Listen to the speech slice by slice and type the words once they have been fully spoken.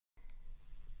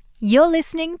You're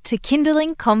listening to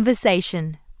Kindling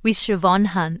Conversation with Siobhan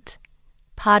Hunt,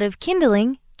 part of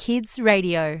Kindling Kids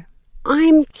Radio.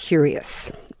 I'm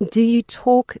curious. Do you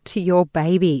talk to your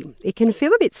baby? It can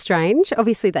feel a bit strange.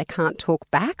 Obviously, they can't talk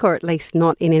back, or at least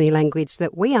not in any language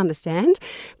that we understand,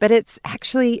 but it's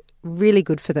actually really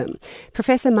good for them.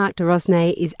 Professor Marc de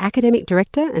Rosnay is Academic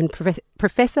Director and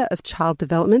Professor of Child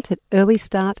Development at Early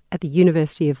Start at the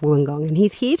University of Wollongong, and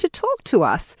he's here to talk to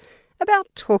us about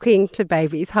talking to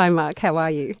babies. Hi, Marc. How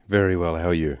are you? Very well. How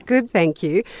are you? Good, thank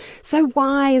you. So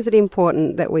why is it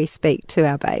important that we speak to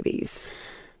our babies?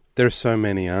 There are so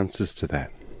many answers to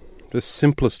that. The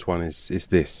simplest one is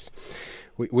this.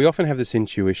 We often have this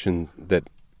intuition that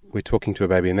we're talking to a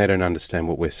baby and they don't understand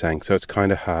what we're saying, so it's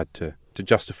kind of hard to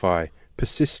justify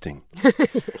persisting, yes.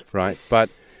 Right?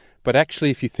 But actually,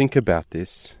 if you think about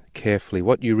this carefully,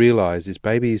 what you realise is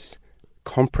babies'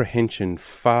 comprehension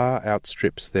far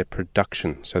outstrips their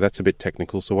production. So that's a bit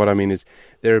technical. So what I mean is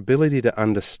their ability to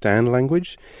understand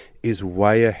language is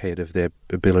way ahead of their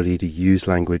ability to use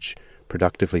language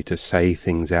productively, to say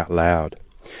things out loud.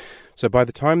 So by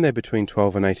the time they're between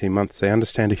 12 and 18 months, they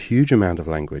understand a huge amount of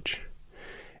language,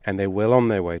 and they're well on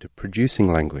their way to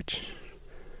producing language.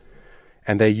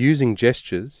 And they're using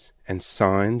gestures and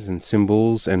signs and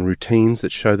symbols and routines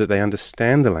that show that they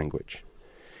understand the language.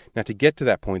 Now, to get to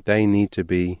that point, they need to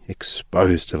be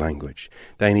exposed to language.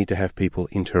 They need to have people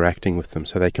interacting with them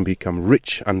so they can become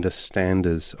rich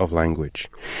understanders of language.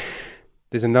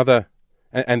 There's another,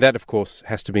 and that, of course,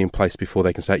 has to be in place before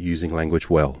they can start using language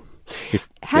well.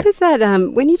 How does that,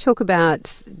 when you talk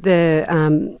about the,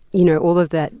 all of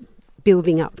that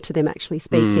building up to them actually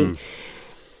speaking,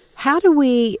 how do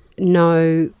we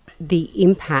know the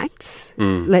impact,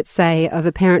 let's say, of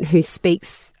a parent who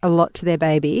speaks a lot to their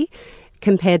baby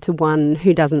compared to one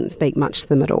who doesn't speak much to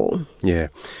them at all? Yeah,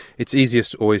 it's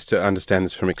easiest always to understand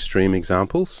this from extreme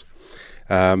examples.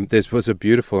 There was a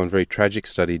beautiful and very tragic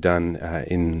study done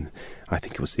in, I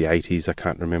think it was the 80s, I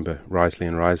can't remember, Risley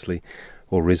and Risley,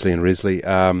 or Risley and Risley,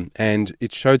 and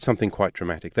it showed something quite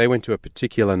dramatic. They went to a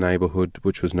particular neighbourhood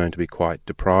which was known to be quite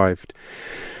deprived,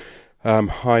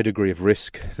 high degree of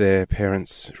risk, their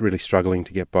parents really struggling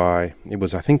to get by. It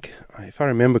was, I think, if I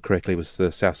remember correctly, it was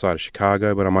the south side of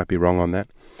Chicago, but I might be wrong on that.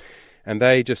 And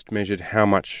they just measured how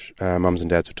much mums and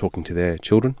dads were talking to their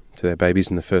children, to their babies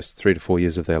in the first 3 to 4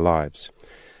 years of their lives.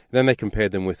 Then they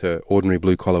compared them with ordinary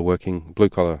blue-collar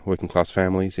working class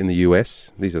families in the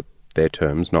US. These are their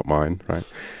terms, not mine, right?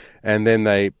 And then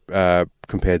they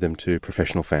compared them to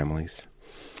professional families.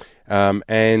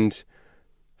 And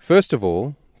first of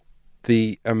all,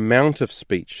 the amount of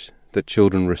speech that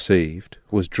children received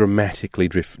was dramatically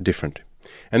different.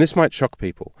 And this might shock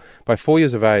people. By 4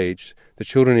 years of age, the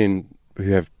children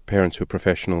who have parents who are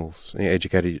professionals,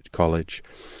 educated at college,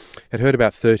 had heard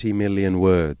about 30 million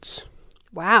words.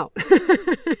 Wow.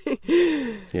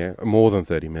 Yeah, more than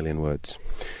 30 million words.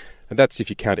 And that's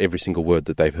if you count every single word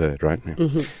that they've heard, right? Yeah.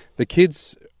 Mm-hmm. The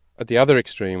kids at the other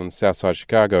extreme on the south side of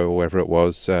Chicago, or wherever it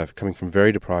was, coming from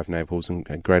very deprived neighbourhoods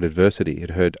and great adversity,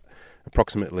 had heard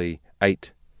approximately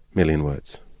 8 million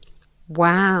words.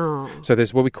 Wow. So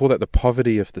there's what we call that the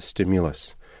poverty of the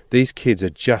stimulus. These kids are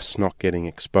just not getting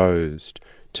exposed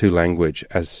to language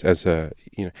as a,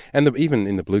 and even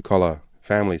in the blue-collar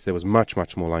families, there was much,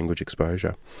 much more language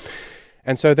exposure.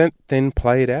 And so that then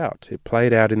played out. It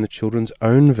played out in the children's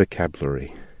own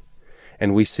vocabulary.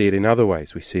 And we see it in other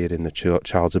ways. We see it in the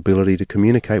child's ability to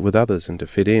communicate with others and to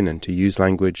fit in and to use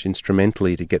language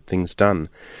instrumentally to get things done.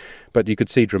 But you could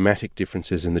see dramatic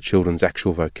differences in the children's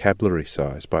actual vocabulary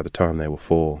size by the time they were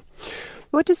 4.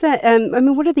 What does that,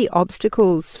 what are the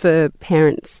obstacles for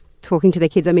parents talking to their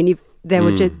kids? I mean,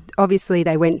 obviously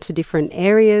they went to different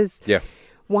areas. Yeah.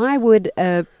 Why would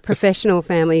a professional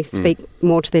family speak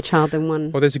more to their child than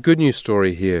one? Well, there's a good news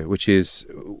story here, which is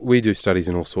we do studies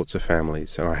in all sorts of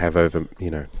families, and I have over,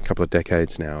 a couple of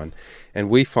decades now, and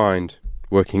we find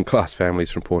working class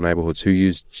families from poor neighbourhoods who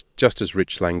use just as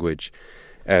rich language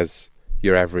as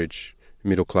your average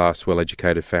middle-class,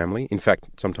 well-educated family. In fact,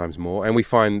 sometimes more. And we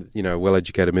find,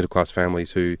 well-educated middle-class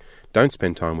families who don't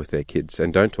spend time with their kids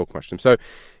and don't talk much to them. So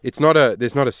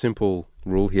there's not a simple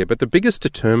rule here. But the biggest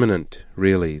determinant,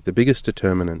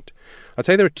 I'd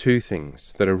say there are 2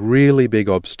 things that are really big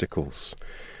obstacles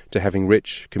to having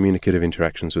rich communicative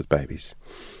interactions with babies.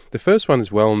 The first one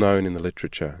is well known in the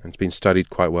literature and it's been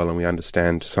studied quite well, and we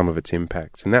understand some of its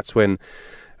impacts. And that's when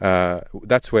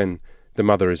the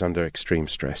mother is under extreme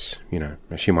stress.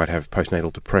 She might have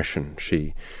postnatal depression.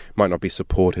 She might not be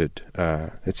supported,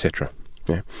 etc.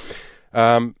 Yeah.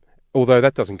 Although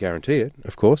that doesn't guarantee it,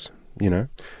 of course.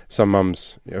 Some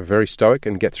mums are very stoic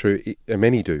and get through.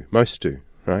 Many do. Most do.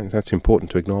 right? That's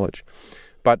important to acknowledge.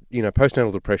 But,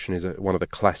 postnatal depression is one of the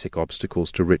classic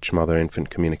obstacles to rich mother-infant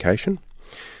communication.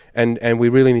 And we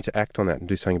really need to act on that and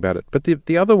do something about it. But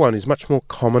the other one is much more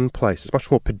commonplace. It's much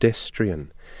more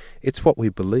pedestrian. It's what we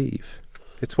believe.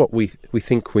 It's what we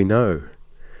think we know,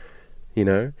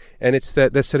 And it's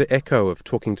that sort of echo of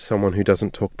talking to someone who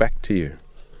doesn't talk back to you,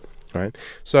 right?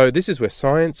 So this is where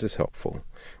science is helpful,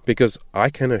 because I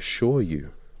can assure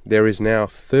you there is now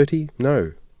 40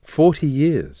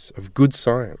 years of good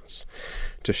science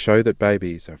to show that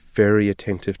babies are very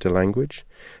attentive to language.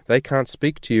 They can't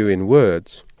speak to you in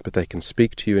words, but they can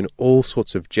speak to you in all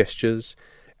sorts of gestures,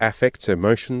 affects,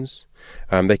 emotions.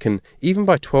 They can, even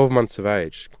by 12 months of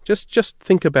age, just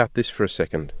think about this for a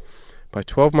second. By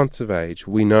 12 months of age,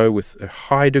 we know with a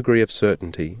high degree of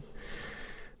certainty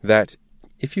that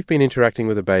if you've been interacting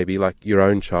with a baby like your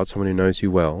own child, someone who knows you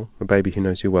well, a baby who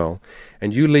knows you well,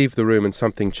 and you leave the room and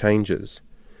something changes,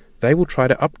 they will try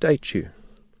to update you.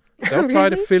 They'll try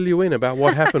to fill you in about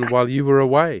what happened while you were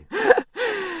away.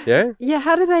 Yeah? Yeah,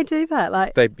 how do they do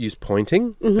that? They use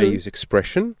pointing, they use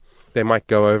expression, they might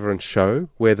go over and show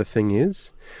where the thing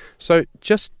is. So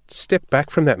just step back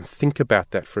from that and think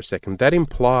about that for a second. That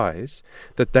implies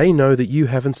that they know that you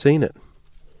haven't seen it.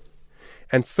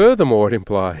 And furthermore, it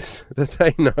implies that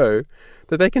they know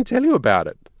that they can tell you about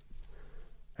it.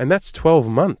 And that's 12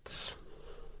 months.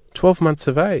 12 months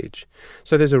of age.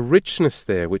 So there's a richness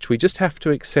there which we just have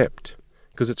to accept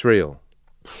because it's real.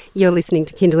 You're listening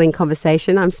to Kindling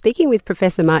Conversation. I'm speaking with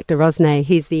Professor Marc de Rosnay.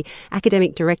 He's the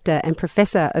Academic Director and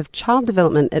Professor of Child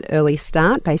Development at Early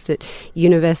Start, based at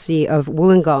University of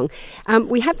Wollongong.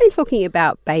 We have been talking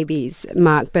about babies,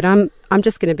 Marc, but I'm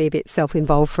just going to be a bit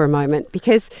self-involved for a moment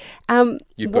because...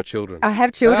 You've got children. I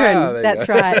have children. That's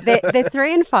right. They're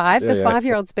 3 and 5. The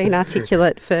 5-year-old's been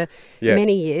articulate for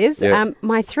many years. Yeah.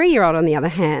 My 3-year-old, on the other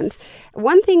hand,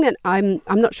 one thing that I'm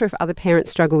not sure if other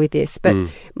parents struggle with this, but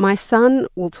my son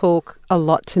will talk a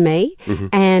lot to me,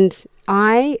 and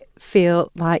I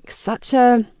feel like such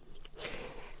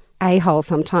a-hole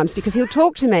sometimes because he'll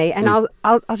talk to me and I'll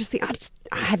just think,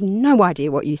 I have no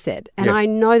idea what you said, and I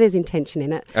know there's intention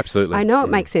in it. Absolutely. I know it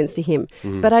makes sense to him,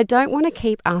 but I don't want to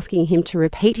keep asking him to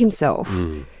repeat himself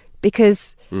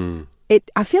because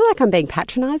I feel like I'm being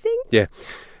patronising. Yeah.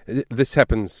 This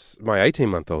happens, my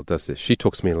 18-month-old does this. She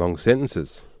talks to me in long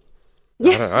sentences.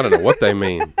 I don't know what they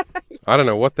mean. I don't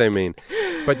know what they mean.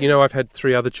 But, I've had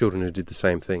 3 other children who did the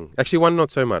same thing. Actually, one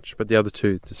not so much, but the other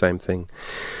 2, the same thing.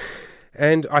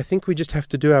 And I think we just have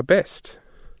to do our best,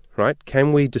 right?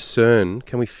 Can we discern,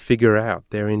 can we figure out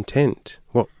their intent?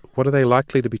 What are they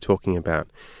likely to be talking about?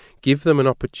 Give them an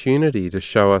opportunity to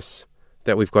show us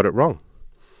that we've got it wrong.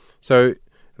 So,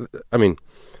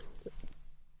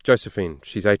 Josephine,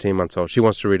 she's 18 months old. She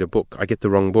wants to read a book. I get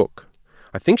the wrong book.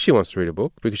 I think she wants to read a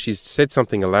book because she's said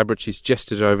something elaborate. She's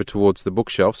gestured over towards the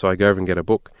bookshelf, so I go over and get a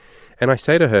book. And I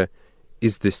say to her,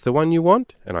 "Is this the one you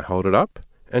want?" And I hold it up.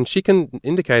 And she can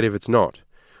indicate if it's not.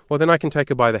 Well, then I can take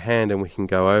her by the hand and we can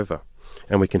go over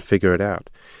and we can figure it out.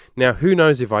 Now, who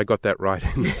knows if I got that right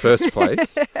in the first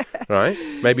place, right?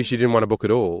 Maybe she didn't want a book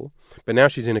at all, but now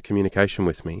she's in a communication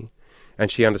with me and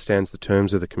she understands the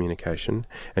terms of the communication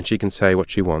and she can say what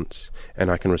she wants and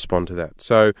I can respond to that.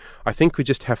 So I think we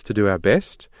just have to do our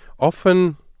best.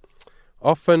 Often,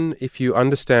 if you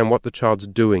understand what the child's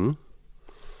doing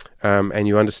and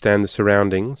you understand the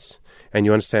surroundings, and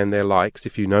you understand their likes,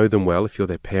 if you know them well, if you're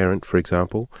their parent, for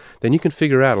example, then you can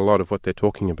figure out a lot of what they're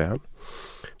talking about.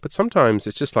 But sometimes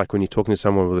it's just like when you're talking to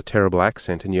someone with a terrible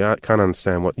accent and you can't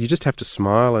understand what, you just have to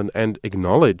smile and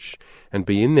acknowledge and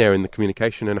be in there in the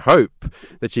communication and hope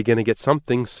that you're going to get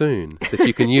something soon that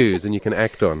you can use and you can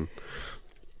act on.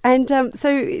 And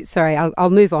sorry, I'll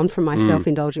move on from my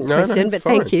self-indulgent question, but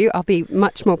fine. Thank you. I'll be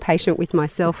much more patient with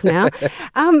myself now.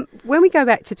 When we go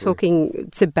back to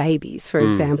talking to babies, for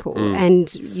example,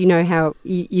 and you know how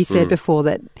you said before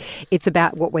that it's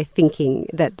about what we're thinking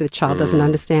that the child doesn't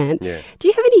understand. Yeah. Do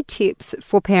you have any tips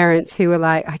for parents who are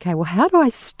like, okay, well, how do I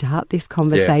start this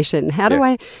conversation? How do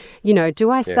I,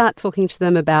 do I start talking to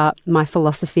them about my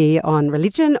philosophy on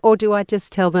religion, or do I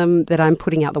just tell them that I'm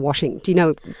putting out the washing? Do you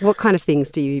know, what kind of things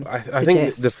do you I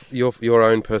think your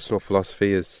own personal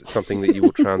philosophy is something that you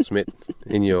will transmit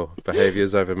in your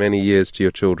behaviours over many years to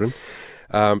your children.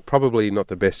 Probably not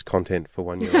the best content for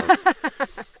 1-year-olds.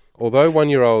 Although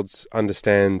 1-year-olds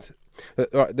understand, there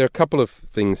are a couple of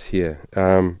things here.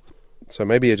 So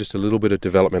maybe just a little bit of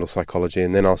developmental psychology,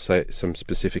 and then I'll say some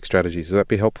specific strategies. Does that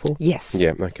be helpful? Yes.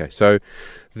 Yeah. Okay. So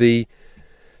the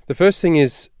first thing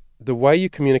is the way you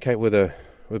communicate with a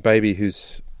baby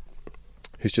who's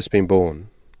just been born.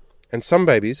 And some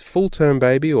babies, full-term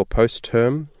baby or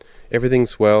post-term,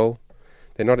 everything's well.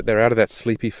 They're out of that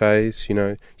sleepy phase,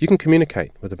 You can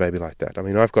communicate with a baby like that. I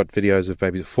mean, I've got videos of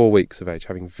babies at 4 weeks of age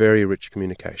having very rich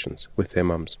communications with their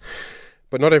mums.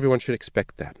 But not everyone should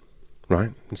expect that,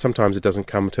 right? And sometimes it doesn't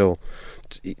come till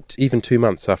even 2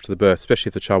 months after the birth, especially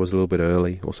if the child was a little bit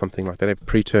early or something like that. A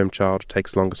preterm child, it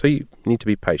takes longer. So you need to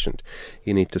be patient.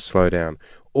 You need to slow down.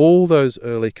 All those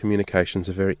early communications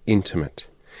are very intimate.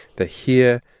 They're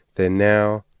here, they're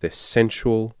now, they're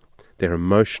sensual, they're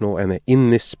emotional, and they're in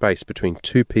this space between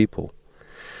two people.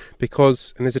 And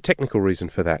there's a technical reason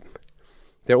for that.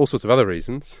 There are all sorts of other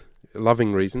reasons,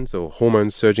 loving reasons, or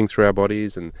hormones surging through our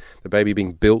bodies and the baby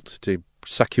being built to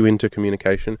suck you into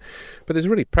communication. But there's a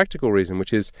really practical reason,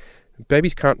 which is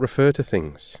babies can't refer to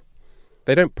things.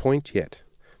 They don't point yet.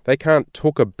 They can't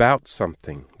talk about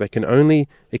something. They can only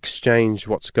exchange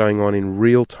what's going on in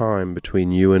real time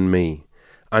between you and me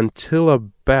until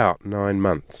about 9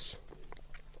 months.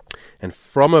 And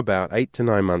from about 8 to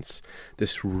 9 months,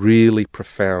 this really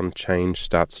profound change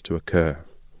starts to occur,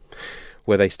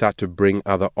 where they start to bring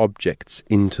other objects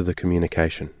into the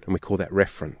communication. And we call that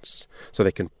reference. So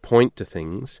they can point to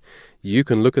things. You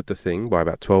can look at the thing. By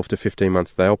about 12 to 15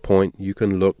 months, they'll point. You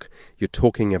can look. You're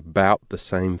talking about the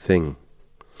same thing.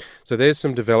 So there's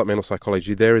some developmental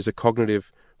psychology. There is a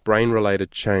cognitive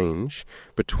brain-related change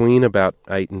between about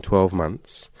 8 and 12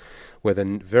 months, where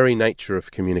the very nature of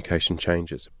communication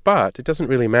changes. But it doesn't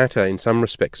really matter in some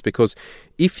respects, because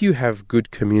if you have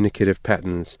good communicative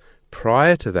patterns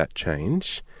prior to that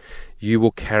change, you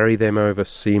will carry them over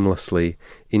seamlessly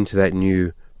into that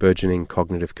new burgeoning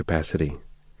cognitive capacity.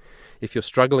 If you're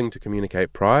struggling to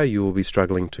communicate prior, you will be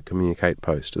struggling to communicate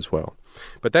post as well.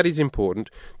 But that is important.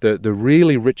 The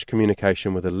really rich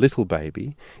communication with a little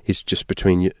baby is just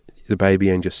between the baby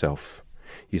and yourself.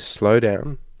 You slow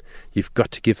down. You've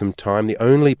got to give them time. The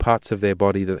only parts of their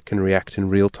body that can react in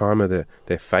real time are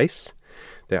their face,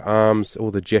 their arms,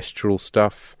 all the gestural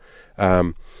stuff.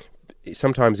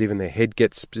 Sometimes even their head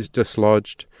gets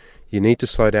dislodged. You need to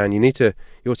slow down.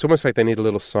 It's almost like they need a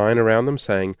little sign around them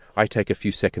saying, I take a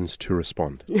few seconds to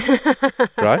respond.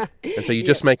 Right? And so you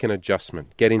just make an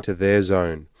adjustment, get into their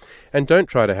zone. And don't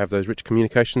try to have those rich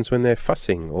communications when they're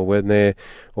fussing or when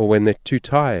they're too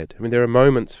tired. I mean, there are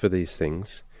moments for these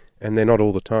things, and they're not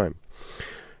all the time.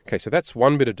 Okay, so that's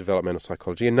one bit of developmental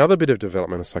psychology. Another bit of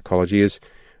developmental psychology is,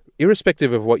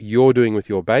 irrespective of what you're doing with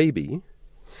your baby,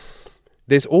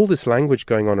 there's all this language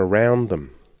going on around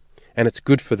them. And it's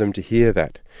good for them to hear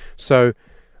that. So,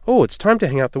 it's time to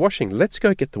hang out the washing. Let's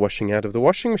go get the washing out of the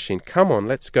washing machine. Come on,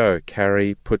 let's go.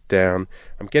 Carry, put down.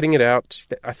 I'm getting it out.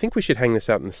 I think we should hang this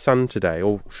out in the sun today.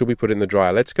 Or should we put it in the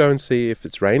dryer? Let's go and see if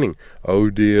it's raining. Oh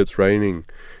dear, it's raining.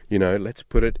 Let's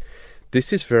put it.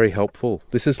 This is very helpful.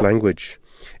 This is language.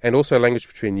 And also language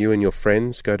between you and your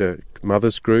friends. Go to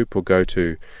mother's group or go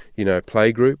to,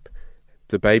 play group.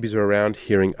 The babies are around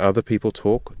hearing other people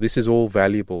talk. This is all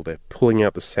valuable. They're pulling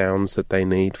out the sounds that they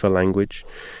need for language.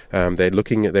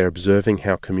 They're observing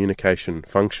how communication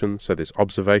functions. So there's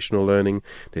observational learning.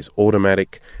 There's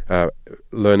automatic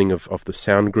learning of the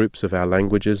sound groups of our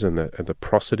languages and the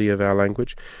prosody of our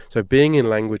language. So being in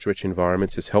language-rich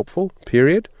environments is helpful,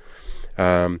 period.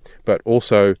 But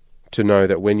also to know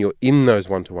that when you're in those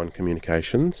one-to-one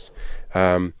communications,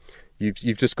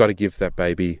 you've just got to give that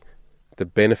baby the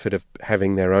benefit of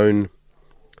having their own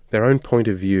point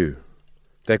of view.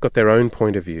 They've got their own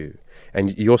point of view,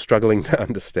 and you're struggling to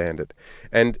understand it.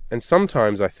 And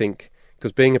sometimes I think,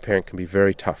 because being a parent can be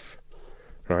very tough,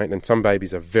 right? And some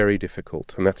babies are very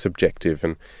difficult, and that's subjective.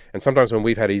 And sometimes when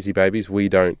we've had easy babies, we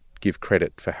don't give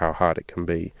credit for how hard it can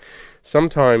be.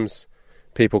 Sometimes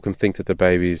people can think that the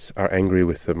babies are angry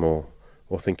with them or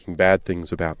thinking bad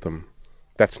things about them.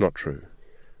 That's not true.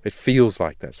 It feels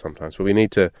like that sometimes, but we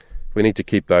need to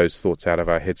keep those thoughts out of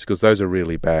our heads, because those are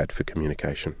really bad for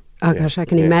communication. Oh, gosh, I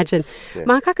can imagine. Yeah.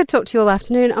 Mark, I could talk to you all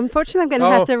afternoon. Unfortunately, I'm going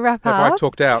to have to wrap up. Have I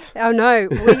talked out? Oh, no.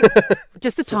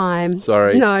 Just the time.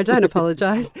 Sorry. No, don't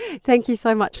apologise. Thank you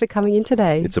so much for coming in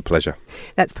today. It's a pleasure.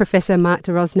 That's Professor Marc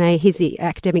de Rosnay. He's the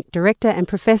Academic Director and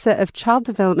Professor of Child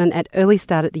Development at Early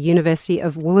Start at the University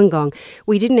of Wollongong.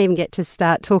 We didn't even get to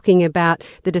start talking about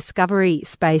the discovery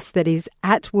space that is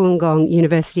at Wollongong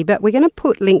University, but we're going to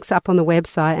put links up on the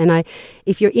website, and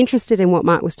if you're interested in what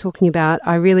Mark was talking about,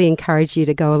 I really encourage you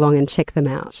to go along and check them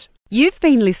out. You've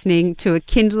been listening to a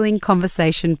Kindling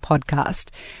Conversation podcast.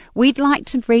 We'd like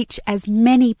to reach as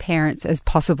many parents as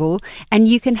possible, and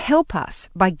you can help us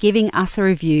by giving us a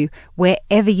review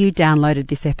wherever you downloaded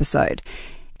this episode.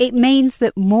 It means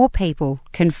that more people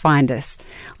can find us.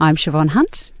 I'm Siobhan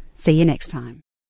Hunt. See you next time.